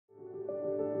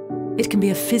It can be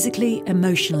a physically,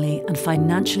 emotionally and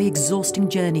financially exhausting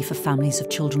journey for families of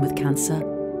children with cancer,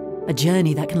 a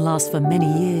journey that can last for many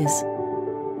years.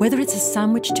 Whether it's a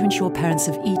sandwich to ensure parents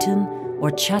have eaten or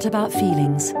a chat about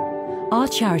feelings, our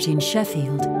charity in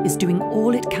Sheffield is doing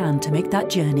all it can to make that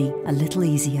journey a little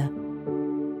easier.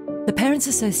 The Parents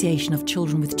Association of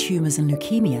Children with Tumours and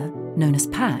Leukaemia, known as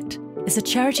Pact, is a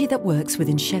charity that works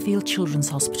within Sheffield Children's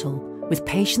Hospital with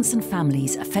patients and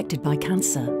families affected by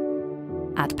cancer.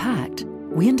 At Pact,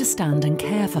 we understand and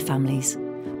care for families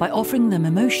by offering them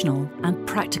emotional and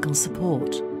practical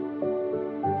support.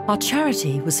 Our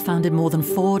charity was founded more than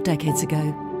 4 decades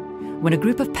ago, when a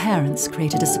group of parents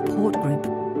created a support group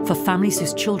for families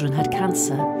whose children had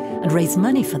cancer and raised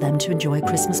money for them to enjoy a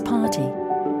Christmas party.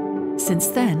 Since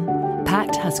then,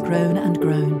 Pact has grown and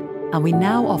grown, and we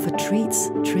now offer treats,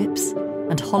 trips,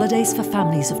 and holidays for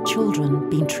families of children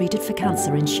being treated for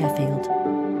cancer in Sheffield.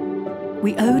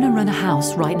 We own and run a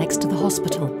house right next to the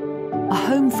hospital, a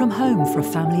home from home for a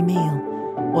family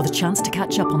meal, or the chance to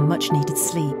catch up on much-needed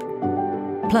sleep.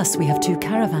 Plus, we have 2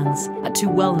 caravans at 2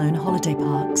 well-known holiday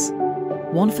parks,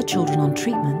 one for children on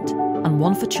treatment and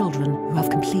one for children who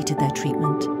have completed their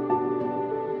treatment.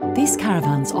 These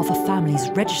caravans offer families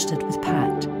registered with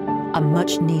Pact a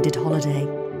much-needed holiday,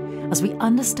 as we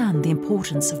understand the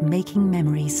importance of making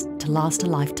memories to last a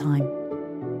lifetime.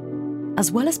 As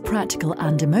well as practical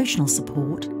and emotional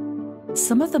support,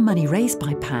 some of the money raised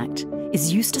by Pact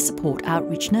is used to support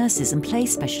outreach nurses and play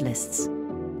specialists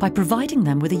by providing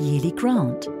them with a yearly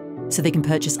grant so they can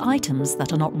purchase items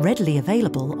that are not readily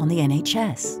available on the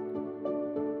NHS.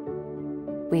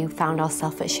 We found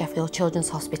ourselves at Sheffield Children's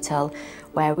Hospital,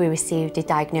 where we received a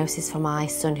diagnosis for my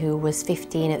son, who was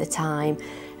 15 at the time,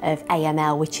 of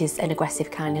AML, which is an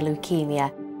aggressive kind of leukaemia.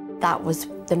 That was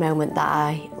the moment that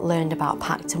I learned about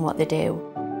Pact and what they do.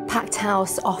 Pact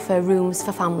House offer rooms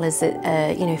for families that,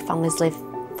 families live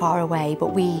far away, but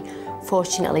we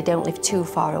fortunately don't live too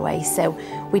far away, so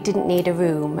we didn't need a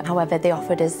room. However, they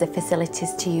offered us the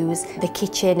facilities to use the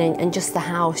kitchen and just the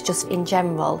house, just in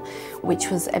general, which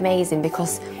was amazing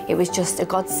because it was just a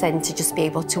godsend to just be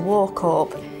able to walk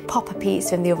up, pop a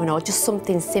pizza in the oven or just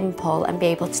something simple and be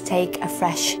able to take a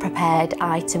fresh prepared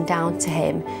item down to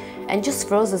him. And just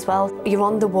for us as well, you're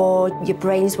on the ward, your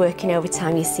brain's working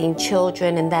overtime, you're seeing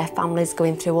children and their families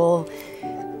going through all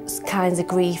kinds of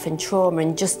grief and trauma,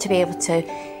 and just to be able to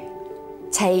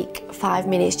take 5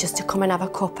 minutes just to come and have a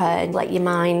cuppa and let your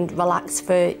mind relax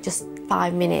for just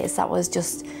 5 minutes, it was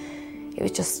just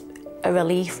a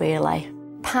relief really.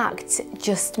 Pact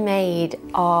just made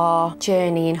our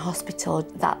journey in hospital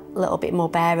that little bit more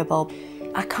bearable.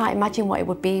 I can't imagine what it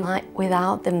would be like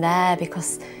without them there,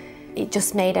 because it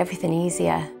just made everything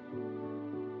easier.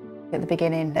 At the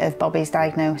beginning of Bobby's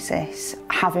diagnosis,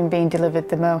 having been delivered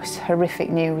the most horrific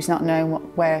news, not knowing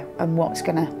where and what's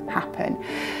going to happen,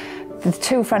 the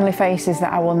 2 friendly faces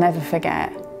that I will never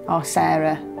forget are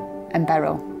Sarah and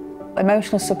Beryl.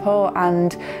 Emotional support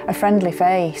and a friendly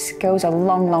face goes a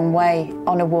long, long way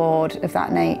on a ward of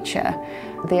that nature.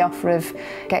 The offer of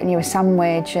getting you a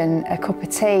sandwich and a cup of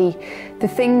tea, the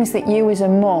things that you as a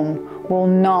mum will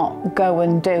not go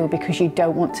and do because you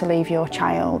don't want to leave your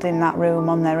child in that room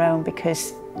on their own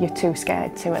because you're too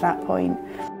scared to at that point.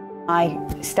 I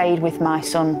stayed with my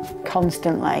son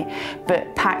constantly,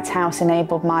 but Pact House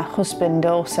enabled my husband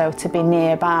also to be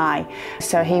nearby,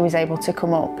 so he was able to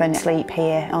come up and sleep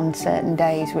here on certain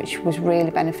days, which was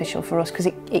really beneficial for us because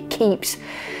it keeps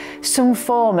some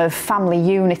form of family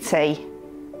unity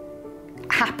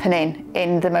happening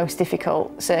in the most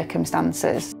difficult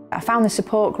circumstances. I found the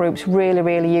support groups really,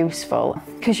 really useful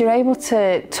because you're able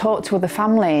to talk to other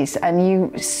families and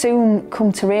you soon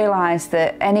come to realise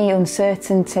that any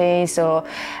uncertainties or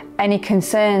any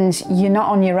concerns, you're not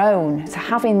on your own. So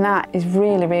having that is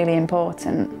really, really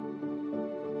important.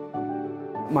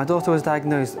 My daughter was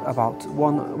diagnosed about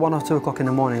 1 or 2 o'clock in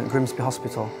the morning at Grimsby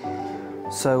Hospital.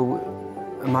 So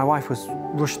my wife was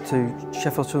rushed to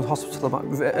Sheffield Children's Hospital about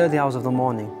early hours of the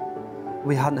morning.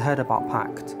 We hadn't heard about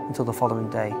Pact until the following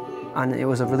day, and it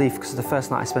was a relief because the first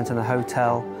night I spent in a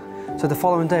hotel. So the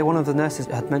following day, one of the nurses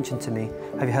had mentioned to me,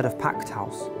 "Have you heard of Pact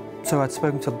House?" So I'd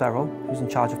spoken to Beryl, who's in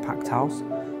charge of Pact House,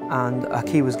 and a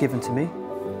key was given to me,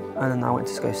 and then I went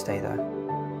to go stay there.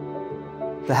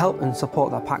 The help and support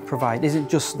that Pact provide isn't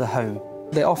just the home.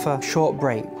 They offer short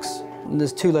breaks. And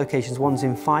there's 2 locations, one's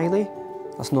in Filey,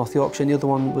 that's North Yorkshire, and the other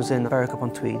one was in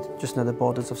Berwick-upon-Tweed, just near the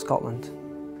borders of Scotland.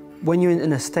 When you're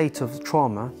in a state of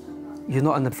trauma, you're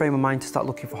not in the frame of mind to start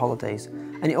looking for holidays,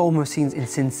 and it almost seems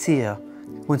insincere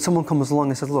when someone comes along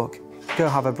and says, "Look, go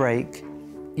have a break,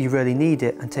 you really need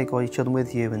it, and take all your children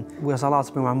with you." And we was allowed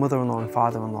to bring my mother-in-law and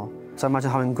father-in-law. So imagine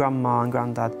having grandma and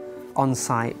granddad on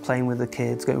site, playing with the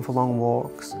kids, going for long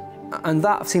walks. And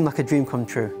that seemed like a dream come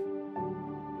true.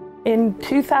 In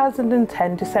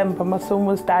 2010, December, my son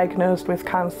was diagnosed with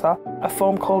cancer, a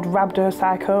form called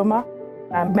rhabdomyosarcoma.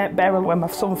 I met Beryl when my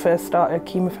son first started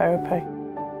chemotherapy.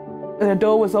 The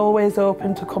door was always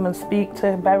open to come and speak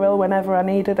to Beryl whenever I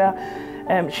needed her.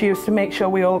 She used to make sure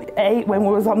we all ate when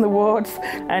we was on the wards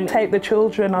and take the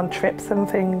children on trips and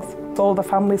things. All the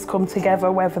families come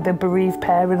together, whether they're bereaved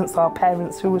parents or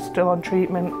parents who are still on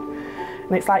treatment.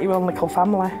 And it's like your own little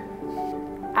family.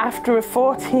 After a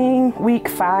 14-week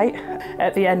fight,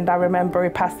 at the end I remember he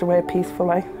passed away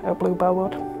peacefully at Bluebell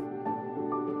Wood.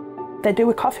 They do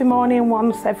a coffee morning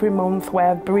once every month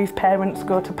where bereaved parents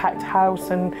go to Pact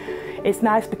House, and it's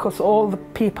nice because all the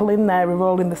people in there are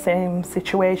all in the same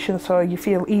situation, so you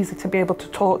feel easy to be able to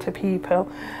talk to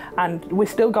people. And we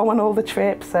still go on all the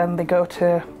trips, and they go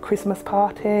to Christmas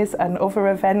parties and other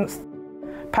events.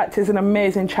 Pact is an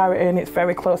amazing charity and it's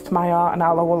very close to my heart, and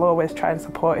I will always try and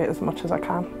support it as much as I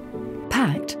can.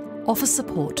 Pact offers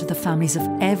support to the families of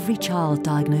every child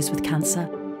diagnosed with cancer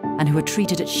and who are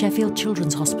treated at Sheffield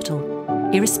Children's Hospital,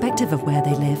 irrespective of where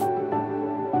they live.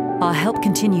 Our help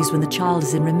continues when the child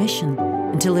is in remission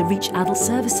until they reach adult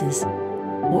services,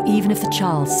 or even if the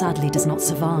child sadly does not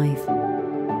survive.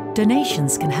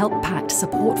 Donations can help Pact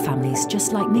support families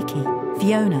just like Nikki,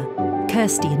 Fiona,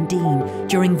 Kirsty and Dean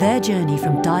during their journey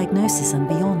from diagnosis and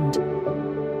beyond.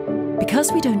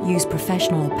 Because we don't use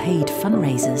professional or paid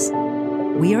fundraisers,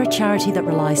 we are a charity that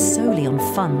relies solely on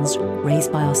funds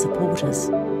raised by our supporters.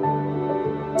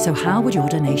 So how would your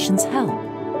donations help?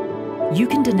 You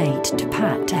can donate to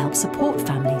Pact to help support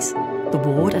families, the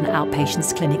ward and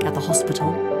outpatients clinic at the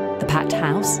hospital, the Pact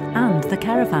House and the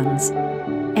caravans.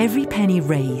 Every penny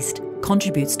raised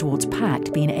contributes towards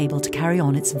Pact being able to carry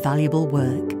on its valuable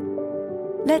work.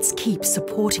 Let's keep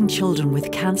supporting children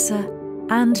with cancer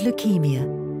and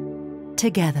leukemia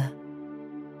together.